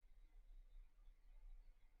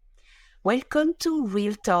Welcome to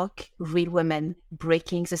Real Talk, Real Women,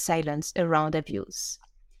 Breaking the Silence Around Abuse.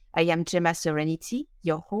 I am Gemma Serenity,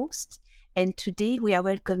 your host, and today we are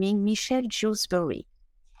welcoming Michelle Jewsbury.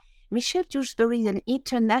 Michelle Jewsbury is an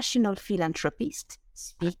international philanthropist,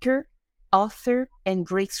 speaker, author, and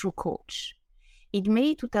breakthrough coach. In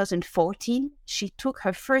May 2014, she took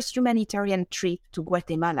her first humanitarian trip to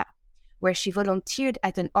Guatemala, where she volunteered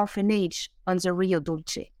at an orphanage on the Rio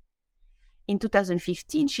Dulce. In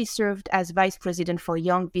 2015, she served as Vice President for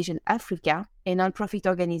Young Vision Africa, a nonprofit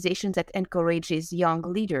organization that encourages young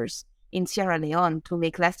leaders in Sierra Leone to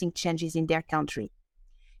make lasting changes in their country.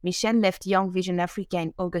 Michelle left Young Vision Africa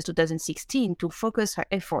in August 2016 to focus her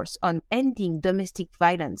efforts on ending domestic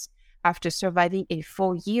violence after surviving a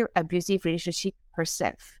 4-year abusive relationship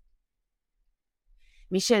herself.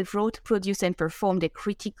 Michelle wrote, produced, and performed a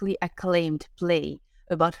critically acclaimed play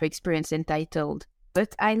about her experience entitled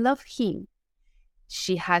But I Love Him.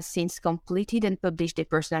 She has since completed and published a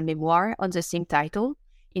personal memoir on the same title.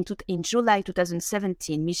 In July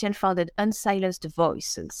 2017, Michelle founded Unsilenced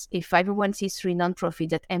Voices, a 501c3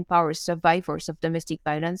 nonprofit that empowers survivors of domestic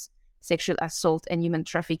violence, sexual assault, and human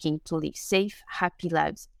trafficking to live safe, happy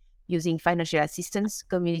lives using financial assistance,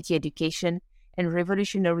 community education, and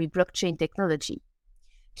revolutionary blockchain technology.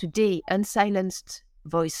 Today, Unsilenced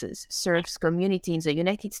Voices serves communities in the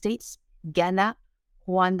United States, Ghana,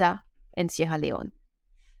 Rwanda, and Sierra Leone.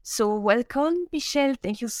 So welcome, Michelle.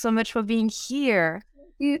 Thank you so much for being here.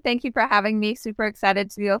 Thank you for having me. Super excited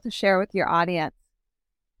to be able to share with your audience.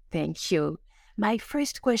 Thank you. My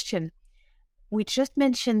first question, we just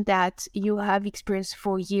mentioned that you have experienced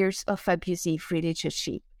 4 years of abusive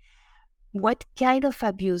relationship. What kind of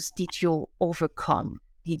abuse did you overcome?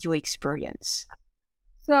 Did you experience?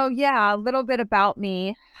 So yeah, a little bit about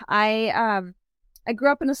me. I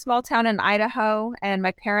grew up in a small town in Idaho, and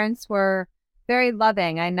my parents were very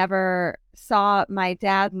loving. I never saw my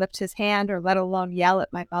dad lift his hand or let alone yell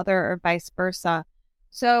at my mother or vice versa.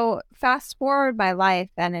 So fast forward my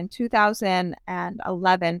life, and in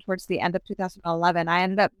 2011, towards the end of 2011, I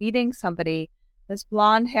ended up meeting somebody, this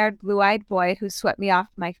blonde-haired, blue-eyed boy who swept me off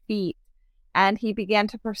my feet. And he began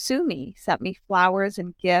to pursue me, sent me flowers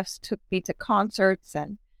and gifts, took me to concerts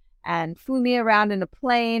and flew me around in a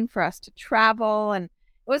plane for us to travel. And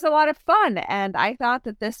it was a lot of fun. And I thought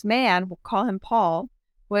that this man, we'll call him Paul,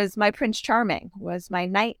 was my Prince Charming, was my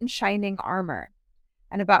knight in shining armor.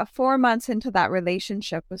 And about 4 months into that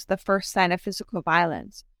relationship was the first sign of physical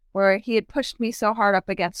violence, where he had pushed me so hard up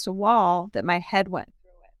against a wall that my head went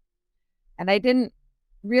through it. And I didn't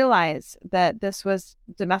realize that this was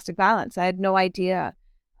domestic violence. I had no idea.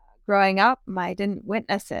 Growing up, I didn't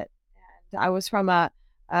witness it. And I was from a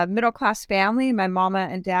middle-class family. My mama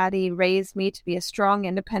and daddy raised me to be a strong,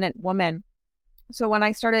 independent woman. So when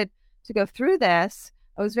I started to go through this,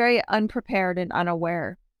 I was very unprepared and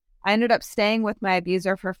unaware. I ended up staying with my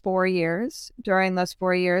abuser for 4 years. During those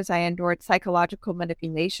 4 years, I endured psychological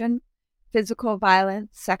manipulation, physical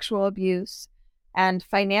violence, sexual abuse, and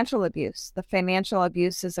financial abuse. The financial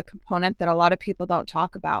abuse is a component that a lot of people don't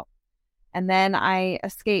talk about. And then I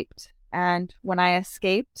escaped. And when I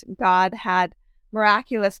escaped, God had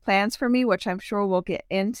miraculous plans for me, which I'm sure we'll get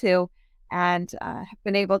into, and have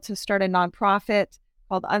been able to start a nonprofit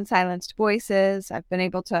called Unsilenced Voices. I've been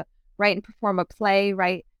able to write and perform a play,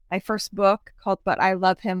 write my first book called But I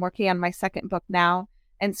Love Him, working on my second book now,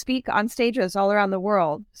 and speak on stages all around the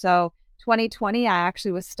world. So 2020, I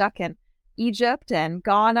actually was stuck in Egypt and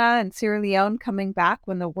Ghana and Sierra Leone, coming back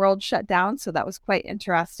when the world shut down. So that was quite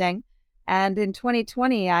interesting. And in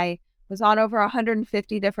 2020, I was on over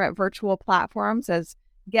 150 different virtual platforms as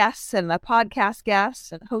guests and the podcast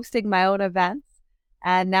guests and hosting my own events.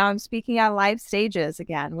 And now I'm speaking on live stages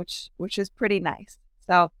again, which is pretty nice.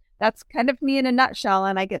 So that's kind of me in a nutshell.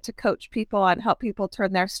 And I get to coach people and help people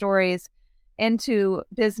turn their stories into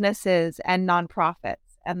businesses and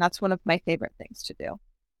nonprofits. And that's one of my favorite things to do.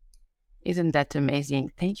 Isn't that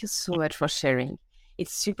amazing? Thank you so much for sharing.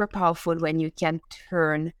 It's super powerful when you can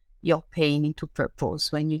turn your pain into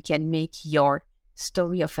purpose, when you can make your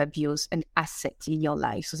story of abuse an asset in your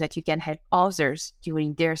life so that you can help others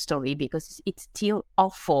during their story, because it's still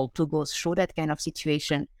awful to go through that kind of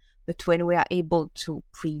situation. But when we are able to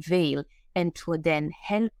prevail and to then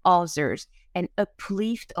help others and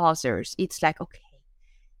uplift others, it's like, okay,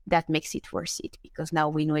 that makes it worth it, because now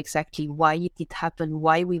we know exactly why it did happen,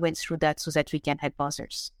 why we went through that, so that we can help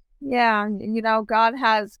others. Yeah, God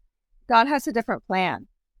has a different plan,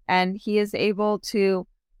 and he is able to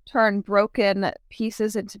turn broken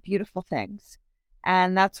pieces into beautiful things.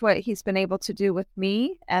 And that's what he's been able to do with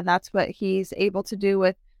me. And that's what he's able to do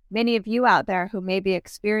with many of you out there who may be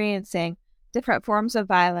experiencing different forms of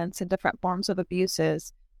violence and different forms of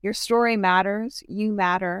abuses. Your story matters, you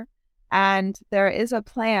matter, and there is a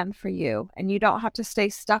plan for you. And you don't have to stay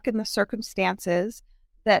stuck in the circumstances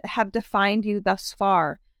that have defined you thus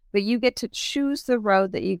far, but you get to choose the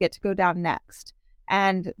road that you get to go down next.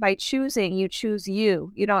 And by choosing, you choose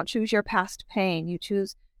you. You don't choose your past pain. You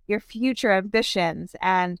choose your future ambitions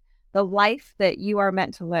and the life that you are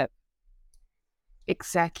meant to live.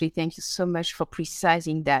 Exactly. Thank you so much for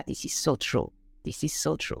precising that. This is so true. This is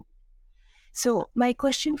so true. So my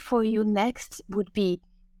question for you next would be,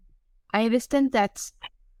 I understand that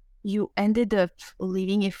you ended up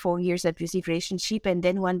living a 4 years abusive relationship and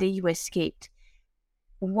then one day you escaped.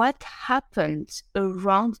 What happened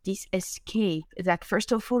around this escape that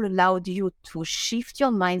first of all allowed you to shift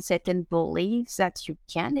your mindset and believe that you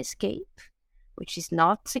can escape, which is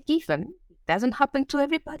not a given, it doesn't happen to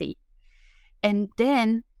everybody, and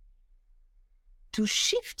then to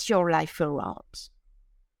shift your life around?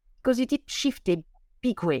 Because you did shift a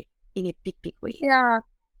big way, in a big way.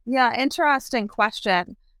 Yeah, interesting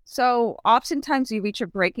question. So oftentimes you reach a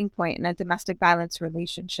breaking point in a domestic violence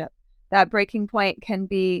relationship. That breaking point can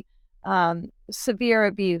be severe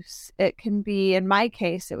abuse. It can be, in my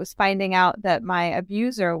case, it was finding out that my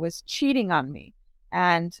abuser was cheating on me.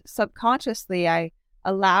 And subconsciously, I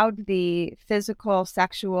allowed the physical,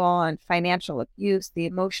 sexual, and financial abuse, the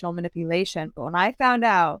emotional manipulation. But when I found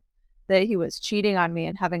out that he was cheating on me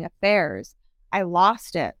and having affairs, I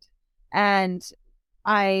lost it. And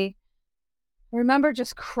I remember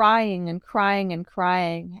just crying and crying and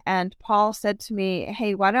crying. And Paul said to me,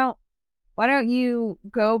 hey, why don't you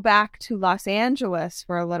go back to Los Angeles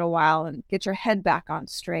for a little while and get your head back on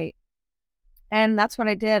straight? And that's what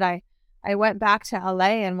I did. I went back to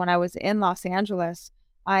LA, and when I was in Los Angeles,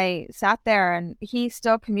 I sat there and he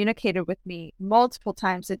still communicated with me multiple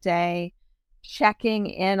times a day, checking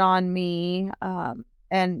in on me.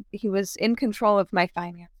 And he was in control of my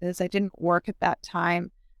finances. I didn't work at that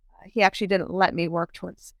time. He actually didn't let me work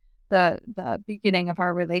towards the beginning of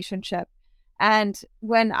our relationship. And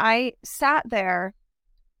when I sat there,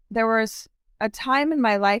 there was a time in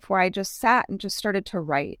my life where I just sat and just started to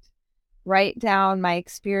write down my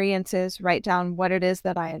experiences, write down what it is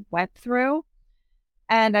that I had went through.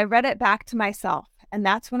 And I read it back to myself. And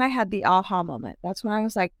that's when I had the aha moment. That's when I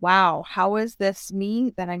was like, wow, how is this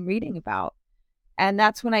me that I'm reading about? And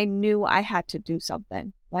that's when I knew I had to do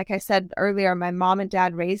something. Like I said earlier, my mom and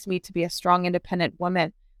dad raised me to be a strong, independent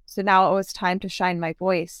woman. So now it was time to shine my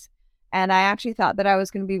voice. And I actually thought that I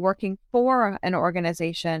was going to be working for an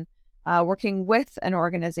organization, working with an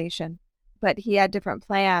organization. But he had different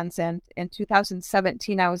plans. And in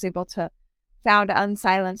 2017, I was able to found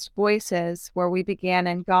Unsilenced Voices, where we began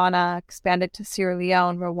in Ghana, expanded to Sierra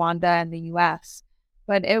Leone, Rwanda, and the US.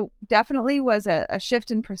 But it definitely was a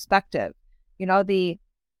shift in perspective. You know, the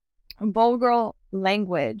vulgar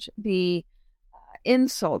language, the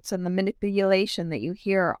insults and the manipulation that you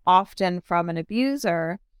hear often from an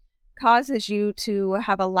abuser causes you to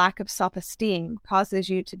have a lack of self-esteem, causes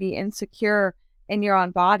you to be insecure in your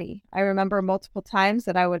own body. I remember multiple times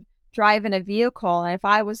that I would drive in a vehicle, and if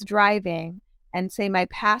I was driving and say my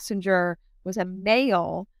passenger was a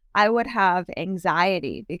male, I would have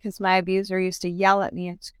anxiety because my abuser used to yell at me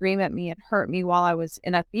and scream at me and hurt me while I was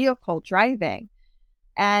in a vehicle driving.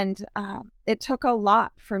 And it took a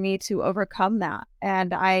lot for me to overcome that.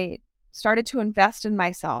 And I started to invest in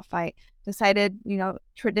myself. I decided,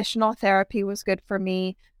 traditional therapy was good for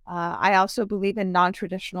me. I also believe in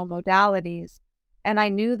non-traditional modalities. And I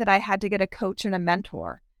knew that I had to get a coach and a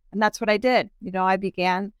mentor. And that's what I did. I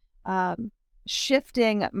began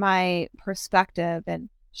shifting my perspective and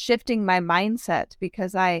shifting my mindset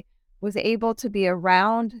because I was able to be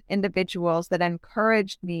around individuals that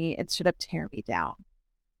encouraged me instead of tear me down.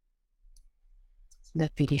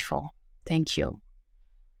 That's beautiful. Thank you.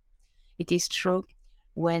 It is true.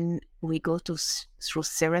 When we go through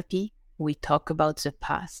therapy, we talk about the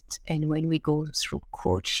past. And when we go through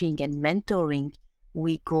coaching and mentoring,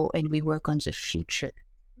 we go and we work on the future.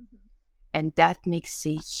 Mm-hmm. And that makes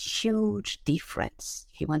a huge difference.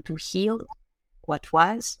 If you want to heal what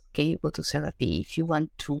was, okay, you go to therapy. If you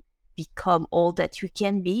want to become all that you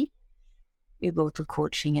can be, you go to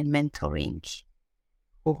coaching and mentoring,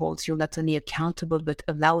 who holds you not only accountable, but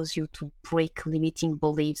allows you to break limiting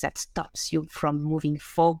beliefs that stops you from moving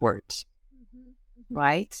forward. Mm-hmm.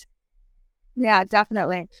 Right? Yeah,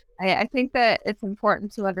 definitely. I think that it's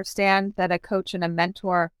important to understand that a coach and a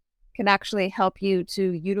mentor can actually help you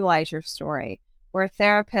to utilize your story, where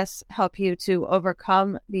therapists help you to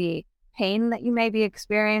overcome the pain that you may be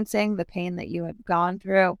experiencing, the pain that you have gone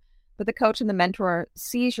through. But the coach and the mentor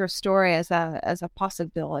sees your story as a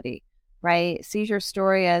possibility. right? Sees your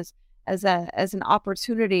story as an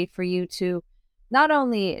opportunity for you to not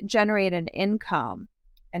only generate an income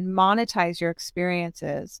and monetize your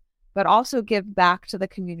experiences, but also give back to the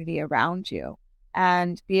community around you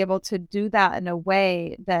and be able to do that in a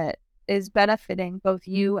way that is benefiting both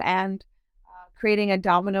you and creating a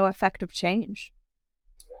domino effect of change.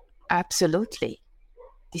 Absolutely.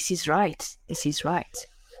 This is right. This is right.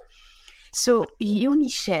 So you,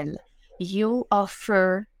 Michelle, you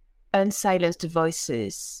offer Unsilenced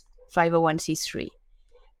Voices 501c3.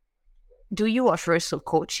 Do you offer also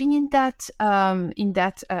coaching in that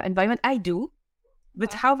environment? I do,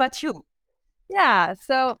 but how about you? Yeah,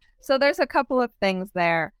 so there's a couple of things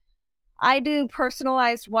there. I do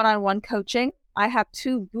personalized one-on-one coaching. I have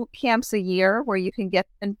 2 boot camps a year where you can get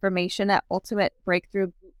information at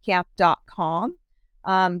ultimatebreakthroughbootcamp.com.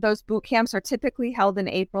 Those boot camps are typically held in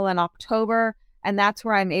April and October, and that's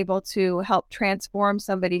where I'm able to help transform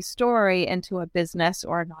somebody's story into a business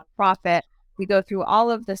or a nonprofit. We go through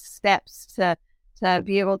all of the steps to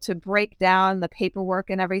be able to break down the paperwork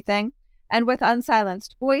and everything. And with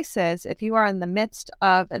Unsilenced Voices, if you are in the midst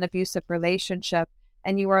of an abusive relationship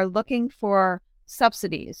and you are looking for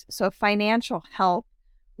subsidies, so financial help,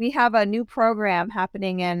 we have a new program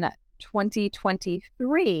happening in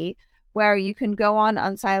 2023 where you can go on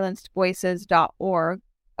unsilencedvoices.org,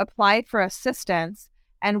 apply for assistance,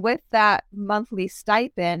 and with that monthly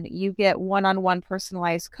stipend, you get one-on-one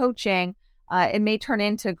personalized coaching. It may turn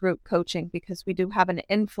into group coaching because we do have an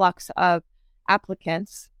influx of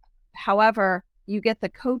applicants. However, you get the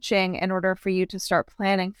coaching in order for you to start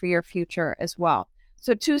planning for your future as well.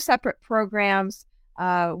 So 2 separate programs.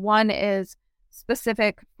 One is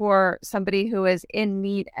specific for somebody who is in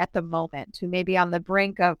need at the moment, who may be on the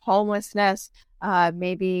brink of homelessness,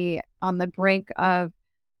 maybe on the brink of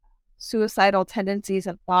suicidal tendencies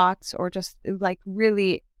and thoughts, or just like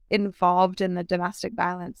really involved in the domestic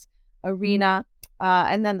violence arena.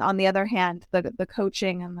 And then on the other hand, the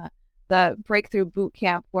coaching and the breakthrough boot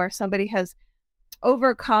camp where somebody has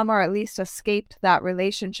overcome or at least escaped that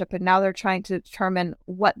relationship and now they're trying to determine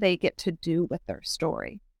what they get to do with their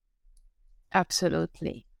story.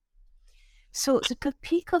 Absolutely. So the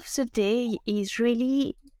topic of the day is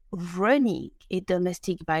really running a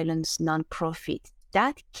domestic violence nonprofit.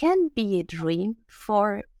 That can be a dream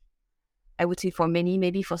for, I would say for many,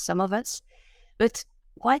 maybe for some of us, but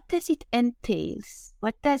what does it entail?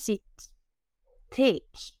 What does it take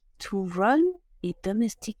to run a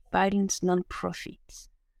domestic violence nonprofit?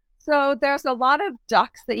 So there's a lot of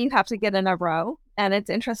ducks that you have to get in a row. And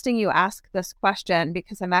it's interesting you ask this question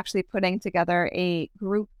because I'm actually putting together a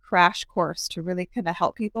group crash course to really kind of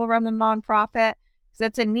help people run a nonprofit because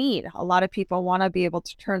it's a need. A lot of people want to be able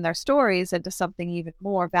to turn their stories into something even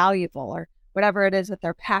more valuable or whatever it is that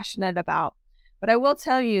they're passionate about. But I will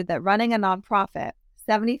tell you that running a nonprofit,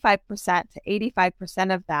 75% to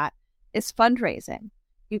 85% of that is fundraising.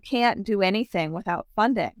 You can't do anything without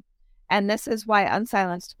funding. And this is why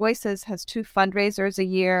Unsilenced Voices has 2 fundraisers a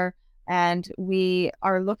year. And we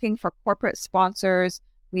are looking for corporate sponsors.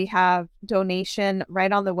 We have donation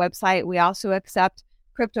right on the website. We also accept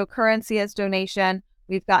cryptocurrency as donation.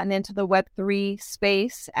 We've gotten into the Web3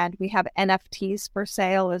 space and we have NFTs for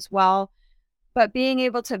sale as well. But being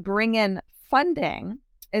able to bring in funding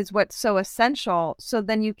is what's so essential. So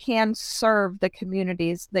then you can serve the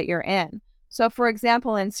communities that you're in. So for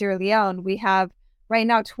example, in Sierra Leone, we have right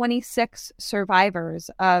now 26 survivors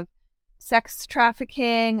of sex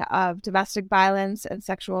trafficking, of domestic violence and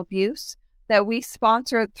sexual abuse that we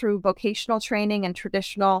sponsor through vocational training and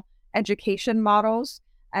traditional education models.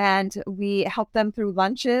 And we help them through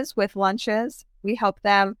lunches. We help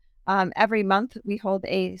them every month. We hold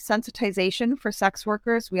a sensitization for sex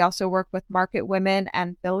workers. We also work with market women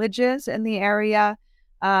and villages in the area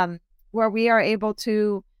where we are able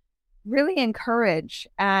to really encourage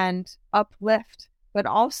and uplift. But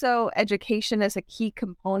also education is a key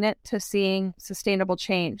component to seeing sustainable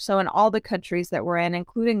change. So in all the countries that we're in,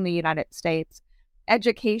 including the United States,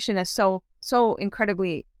 education is so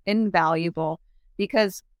incredibly invaluable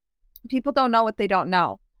because people don't know what they don't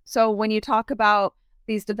know. So when you talk about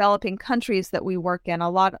these developing countries that we work in, a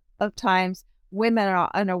lot of times women are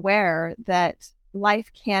unaware that life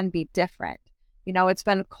can be different. You know, it's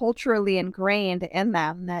been culturally ingrained in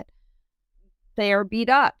them that they are beat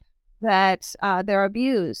up, that they're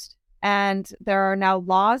abused. And there are now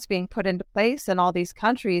laws being put into place in all these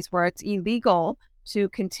countries where it's illegal to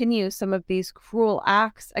continue some of these cruel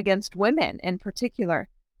acts against women in particular.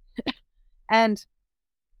 And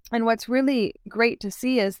what's really great to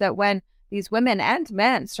see is that when these women and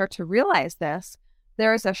men start to realize this,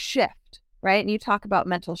 there's a shift, right? And you talk about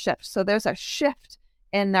mental shift. So there's a shift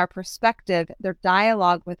in their perspective, their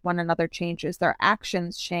dialogue with one another changes, their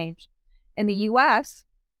actions change. In the US,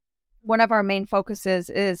 one of our main focuses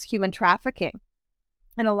is human trafficking.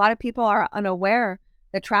 And a lot of people are unaware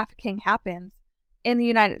that trafficking happens in the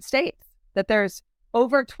United States, that there's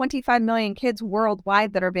over 25 million kids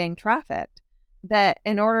worldwide that are being trafficked, that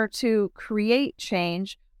in order to create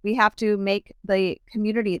change, we have to make the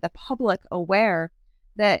community, the public, aware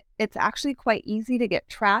that it's actually quite easy to get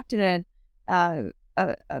trapped in a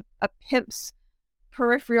pimp's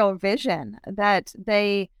peripheral vision, that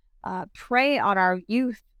they prey on our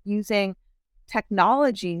youth using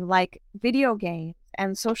technology like video games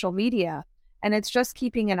and social media. And it's just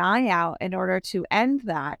keeping an eye out in order to end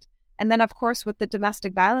that. And then, of course, with the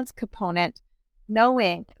domestic violence component,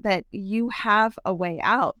 knowing that you have a way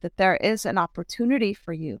out, that there is an opportunity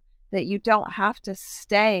for you, that you don't have to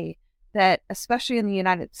stay, that especially in the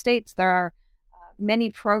United States, there are many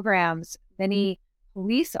programs, many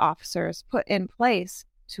police officers put in place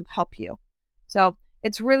to help you. So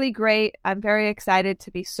it's really great. I'm very excited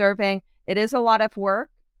to be serving. It is a lot of work,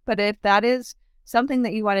 but if that is something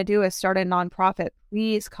that you want to do is start a nonprofit,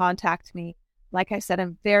 please contact me. Like I said,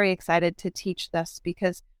 I'm very excited to teach this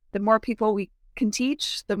because the more people we can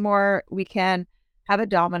teach, the more we can have a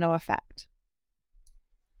domino effect.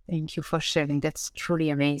 Thank you for sharing. That's truly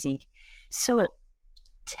amazing. So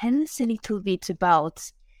tell us a little bit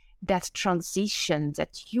about that transition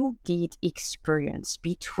that you did experience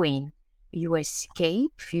between you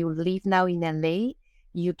escape, you live now in LA,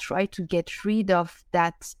 you try to get rid of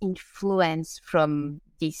that influence from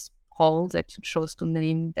this hole that you chose to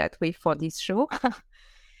name that way for this show.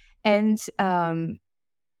 And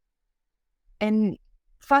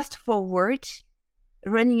fast forward,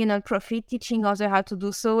 running a nonprofit, teaching others how to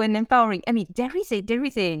do so, and empowering. I mean, there is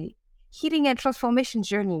a healing and transformation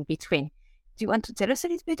journey in between. Do you want to tell us a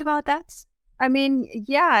little bit about that? I mean,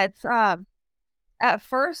 yeah, it's at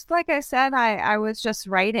first, like I said, I was just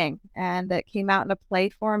writing, and it came out in a play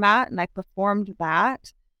format, and I performed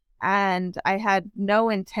that. And I had no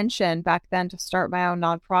intention back then to start my own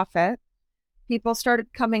nonprofit. People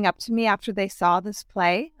started coming up to me after they saw this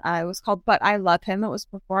play. It was called But I Love Him. It was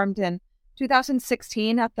performed in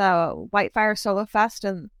 2016 at the Whitefire Solo Fest,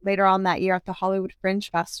 and later on that year at the Hollywood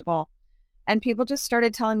Fringe Festival. And people just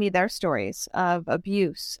started telling me their stories of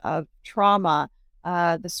abuse, of trauma,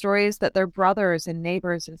 the stories that their brothers and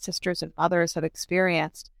neighbors and sisters and mothers have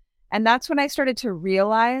experienced. And that's when I started to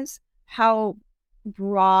realize how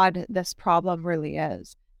broad this problem really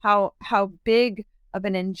is, how big of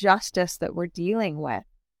an injustice that we're dealing with.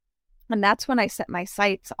 And that's when I set my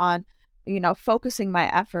sights on, focusing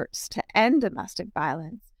my efforts to end domestic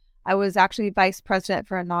violence. I was actually vice president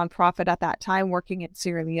for a nonprofit at that time working in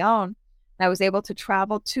Sierra Leone. And I was able to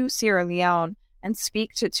travel to Sierra Leone and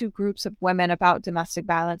speak to 2 groups of women about domestic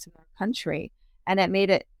violence in their country. And it made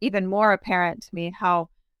it even more apparent to me how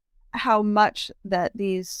much that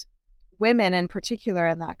these women in particular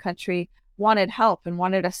in that country wanted help and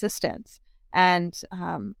wanted assistance. And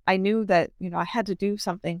I knew that, I had to do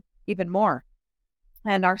something even more.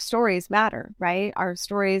 And our stories matter, right? Our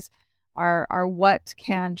stories are what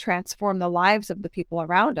can transform the lives of the people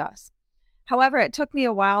around us. However, it took me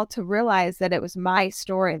a while to realize that it was my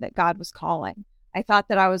story that God was calling. I thought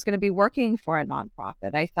that I was going to be working for a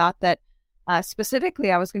nonprofit. I thought that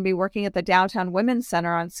specifically I was going to be working at the Downtown Women's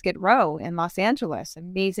Center on Skid Row in Los Angeles.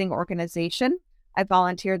 Amazing organization. I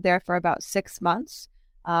volunteered there for about 6 months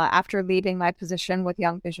after leaving my position with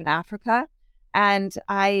Young Vision Africa. And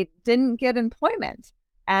I didn't get employment.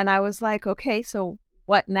 And I was like, okay, so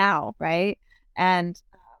what now, right? And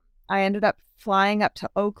I ended up flying up to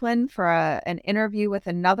Oakland for an interview with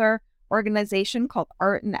another organization called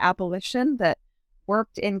Art and Abolition that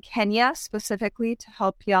worked in Kenya specifically to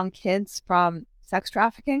help young kids from sex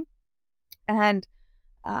trafficking. And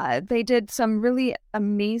they did some really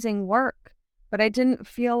amazing work, but I didn't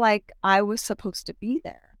feel like I was supposed to be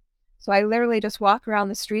there. So I literally just walked around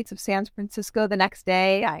the streets of San Francisco the next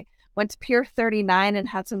day. I went to Pier 39 and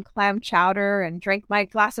had some clam chowder and drank my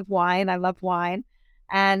glass of wine. I love wine.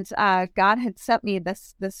 And God had sent me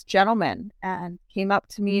this gentleman and came up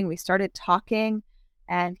to me, and we started talking,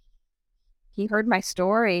 and he heard my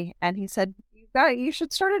story and he said, you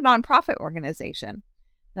should start a nonprofit organization.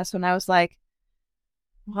 That's when I was like,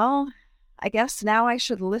 well, I guess now I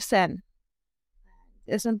should listen.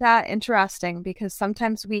 Isn't that interesting? Because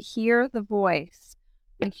sometimes we hear the voice,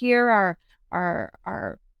 we hear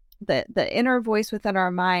the inner voice within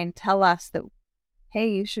our mind tell us that, hey,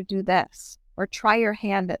 you should do this, or try your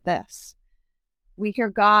hand at this. We hear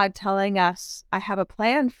God telling us, I have a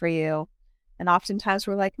plan for you. And oftentimes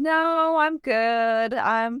we're like, no, I'm good.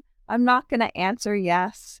 I'm I'm not going to answer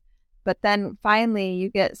yes. But then finally you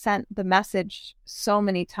get sent the message so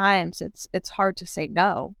many times, it's hard to say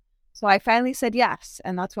no. So I finally said yes.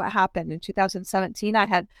 And that's what happened. In 2017, I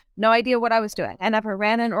had no idea what I was doing. I never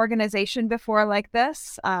ran an organization before like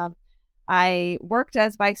this. I worked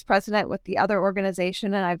as vice president with the other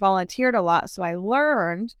organization and I volunteered a lot. So I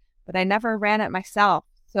learned, but I never ran it myself.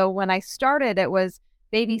 So when I started, it was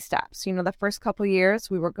baby steps. The first couple of years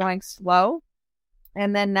we were going slow.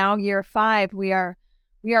 And then now year 5, we are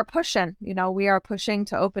pushing, we are pushing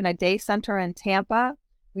to open a day center in Tampa.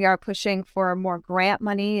 We are pushing for more grant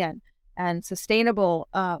money and sustainable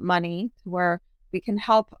money where we can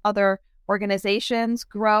help other organizations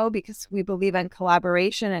grow because we believe in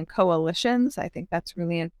collaboration and coalitions. I think that's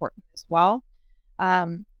really important as well.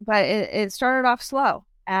 But it started off slow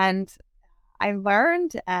and I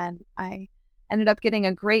learned and I ended up getting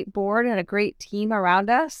a great board and a great team around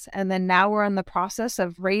us. And then now we're in the process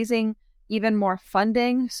of raising even more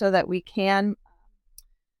funding so that we can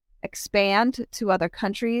expand to other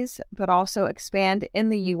countries, but also expand in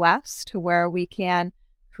the U.S. to where we can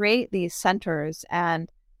create these centers and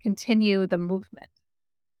continue the movement.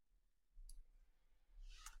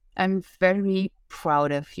 I'm very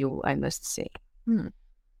proud of you, I must say.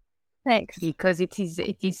 Thanks. Because it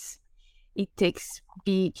takes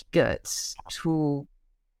big guts to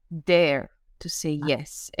dare to say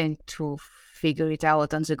yes and to figure it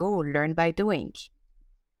out on the go, learn by doing.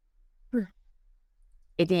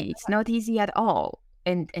 It's not easy at all.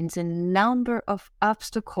 And the number of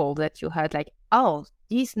obstacles that you had, like, oh,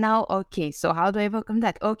 this now, okay, so how do I overcome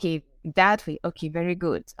that? Okay, that way, okay, very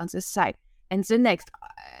good, on the side. And the next,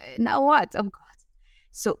 now what? Oh, God.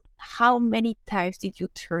 So how many times did you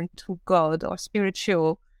turn to God or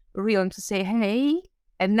spiritual realm to say, hey,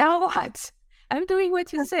 and now what? I'm doing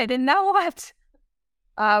what you said, and now what?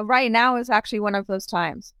 Right now is actually one of those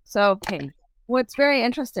times. So what's very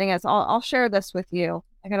interesting is I'll share this with you.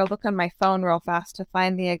 I got to look on my phone real fast to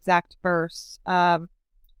find the exact verse.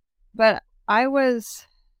 But I was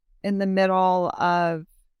in the middle of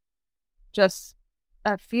just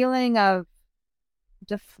a feeling of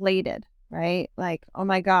deflated, right? Like, oh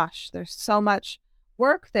my gosh, there's so much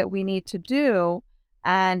work that we need to do.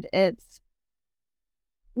 And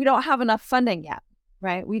we don't have enough funding yet,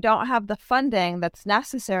 right? We don't have the funding that's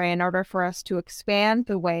necessary in order for us to expand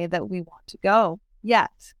the way that we want to go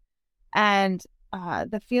yet. And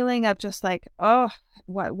the feeling of just like, oh,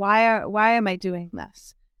 why am I doing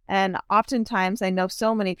this? And oftentimes I know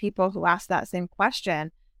so many people who ask that same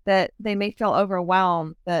question that they may feel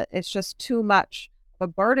overwhelmed, that it's just too much of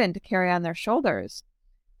a burden to carry on their shoulders.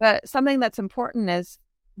 But something that's important is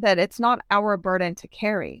that it's not our burden to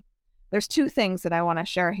carry. There's 2 things that I want to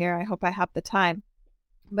share here. I hope I have the time.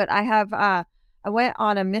 But I went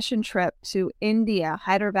on a mission trip to India,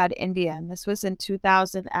 Hyderabad, India, and this was in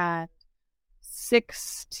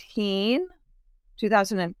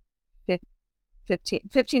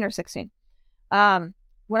 2015 or 16. When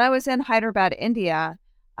I was in Hyderabad, India,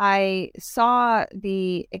 I saw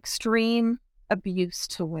the extreme abuse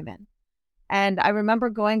to women. And I remember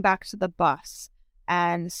going back to the bus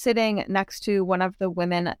and sitting next to one of the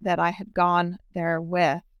women that I had gone there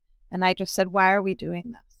with. And I just said, why are we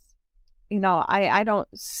doing this? I don't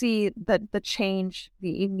see the change,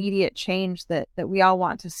 the immediate change that we all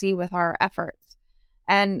want to see with our efforts.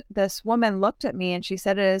 And this woman looked at me and she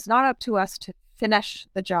said, it is not up to us to finish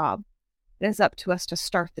the job. It is up to us to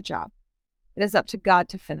start the job. It is up to God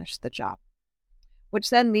to finish the job. Which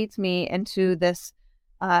then leads me into this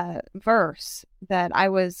verse that I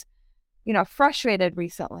was, frustrated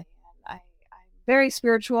recently. I'm very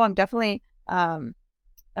spiritual. I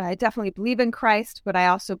definitely believe in Christ, but I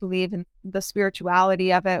also believe in the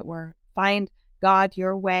spirituality of it, where find God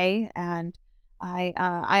your way. And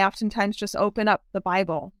I oftentimes just open up the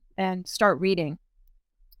Bible and start reading.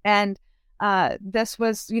 And this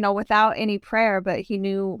was, without any prayer, but he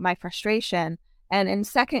knew my frustration. And in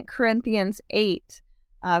 2 Corinthians 8,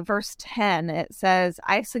 verse 10, it says,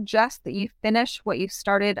 I suggest that you finish what you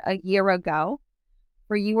started a year ago,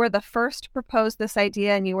 for you were the first to propose this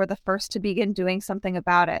idea and you were the first to begin doing something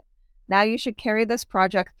about it. Now you should carry this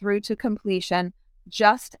project through to completion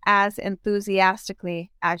just as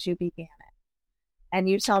enthusiastically as you began it. And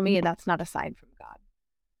you tell me that's not a sign from God.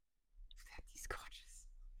 That is gorgeous.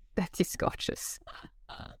 That is gorgeous.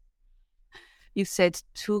 You said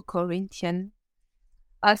 2 Corinthians?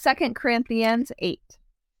 2 Corinthians 8.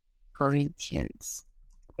 Corinthians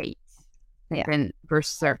 8. Yeah. And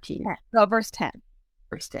verse 13. No, verse 10.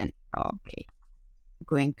 Verse 10. Okay. I'm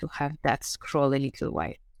going to have that scroll a little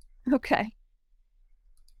while. Okay.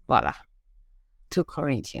 Voila. 2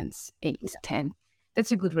 Corinthians 8:10.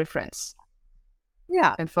 That's a good reference.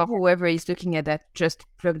 Yeah. And for whoever is looking at that, just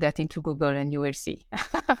plug that into Google and you will see.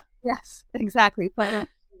 Yes, exactly. And,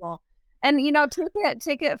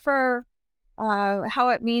 take it for how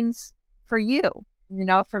it means for you.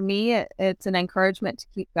 For me, it's an encouragement to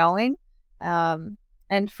keep going.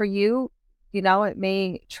 And for you, it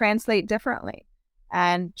may translate differently.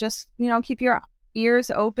 And just, keep your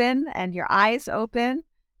ears open and your eyes open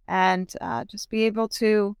and just be able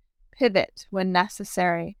to pivot when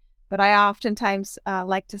necessary. But I oftentimes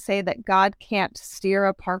like to say that God can't steer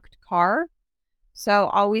a parked car. So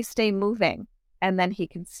always stay moving and then he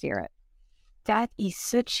can steer it. That is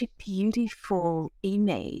such a beautiful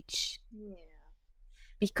image. Yeah.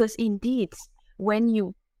 Because indeed, when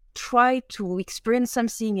you try to experience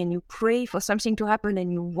something and you pray for something to happen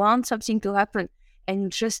and you want something to happen and you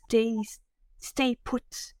just stay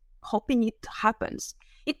put, hoping it happens.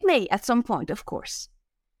 It may at some point, of course.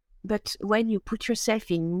 But when you put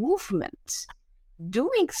yourself in movement,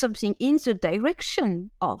 doing something in the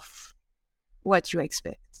direction of what you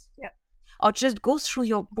expect, or just go through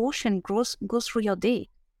your motion, go through your day.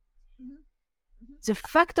 Mm-hmm. Mm-hmm. The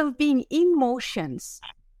fact of being in motions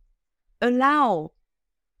allow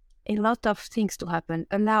a lot of things to happen,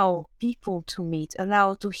 allow people to meet,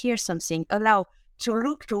 allow to hear something, allow to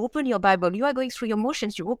look, to open your Bible. You are going through your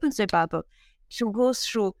motions, you open the Bible, to go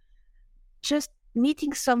through just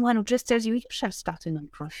meeting someone who just tells you, you shall start a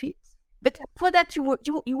non-profit. But for that, you were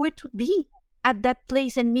to be at that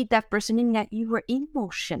place and meet that person, in that you were in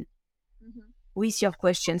motion. Mm-hmm. With your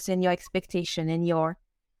questions and your expectation and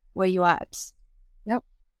where you are at. Yep.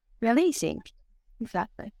 Amazing.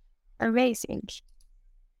 Exactly. Amazing.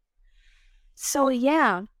 So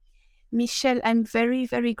yeah, Michelle, I'm very,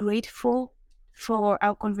 very grateful for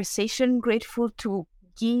our conversation, grateful to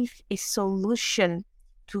give a solution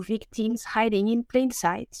to victims hiding in plain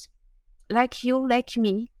sight. Like you, like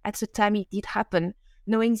me, at the time it did happen,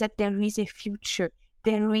 knowing that there is a future.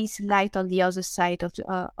 There is light on the other side of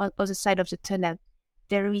the tunnel.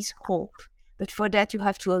 There is hope. But for that, you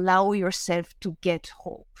have to allow yourself to get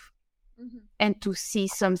hope. Mm-hmm. And to see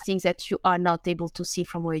some things that you are not able to see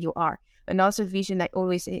from where you are. Another vision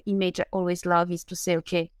image I always love is to say,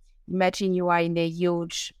 okay, imagine you are in a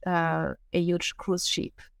huge cruise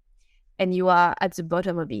ship and you are at the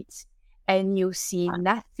bottom of it and you see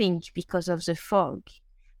nothing because of the fog.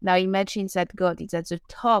 Now imagine that God is at the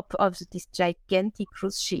top of this gigantic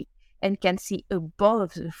cruise ship and can see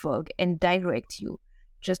above the fog and direct you.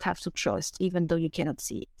 Just have to trust, even though you cannot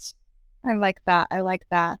see it. I like that.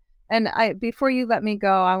 And before you let me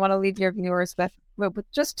go, I want to leave your viewers with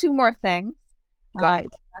just two more things. Right.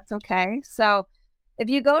 That's okay. So if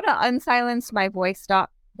you go to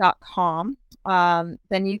unsilencemyvoice.com,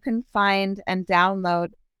 then you can find and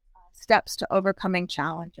download steps to overcoming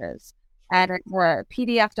challenges. And or a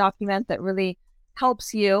PDF document that really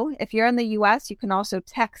helps you. If you're in the US, you can also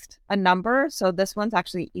text a number. So this one's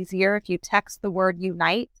actually easier. If you text the word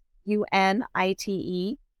UNITE,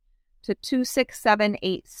 UNITE, to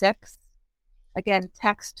 26786. Again,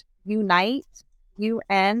 text UNITE,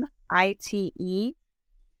 UNITE,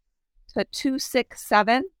 to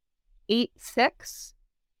 26786.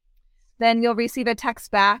 Then you'll receive a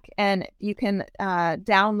text back and you can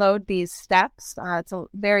download these steps. It's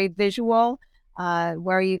very visual,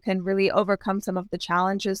 where you can really overcome some of the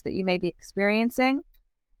challenges that you may be experiencing.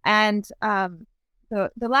 And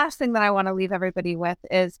the last thing that I want to leave everybody with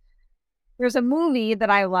is there's a movie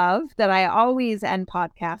that I love that I always end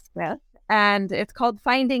podcasts with, and it's called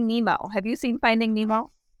Finding Nemo. Have you seen Finding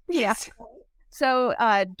Nemo? Yes. So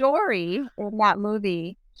Dory in that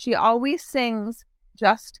movie, she always sings,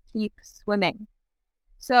 "Just keep swimming."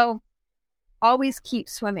 So always keep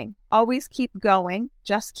swimming, always keep going,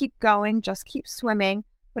 just keep swimming,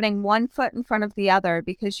 putting one foot in front of the other,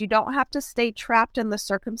 because you don't have to stay trapped in the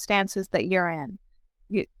circumstances that you're in.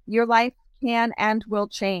 Your life can and will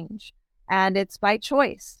change, and it's by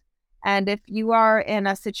choice. And if you are in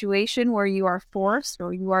a situation where you are forced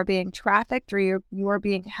or you are being trafficked or you are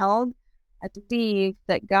being held, I believe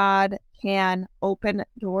that God can open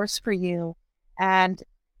doors for you and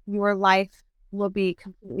your life will be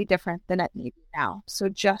completely different than it may be now. So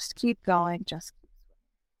just keep going.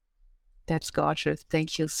 That's gorgeous.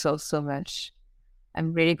 Thank you so, so much.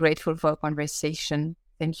 I'm really grateful for our conversation.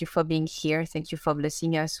 Thank you for being here. Thank you for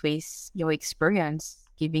blessing us with your experience,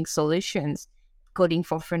 giving solutions, calling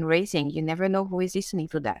for fundraising. You never know who is listening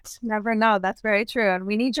to that. Never know. That's very true. And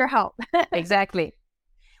we need your help. Exactly.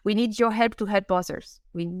 We need your help to help others.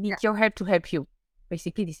 We need your help to help you.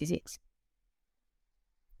 Basically, this is it.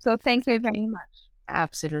 So thank you very much.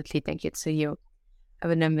 Absolutely. Thank you to you.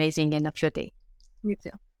 Have an amazing end of your day. You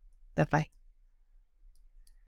too. Bye-bye.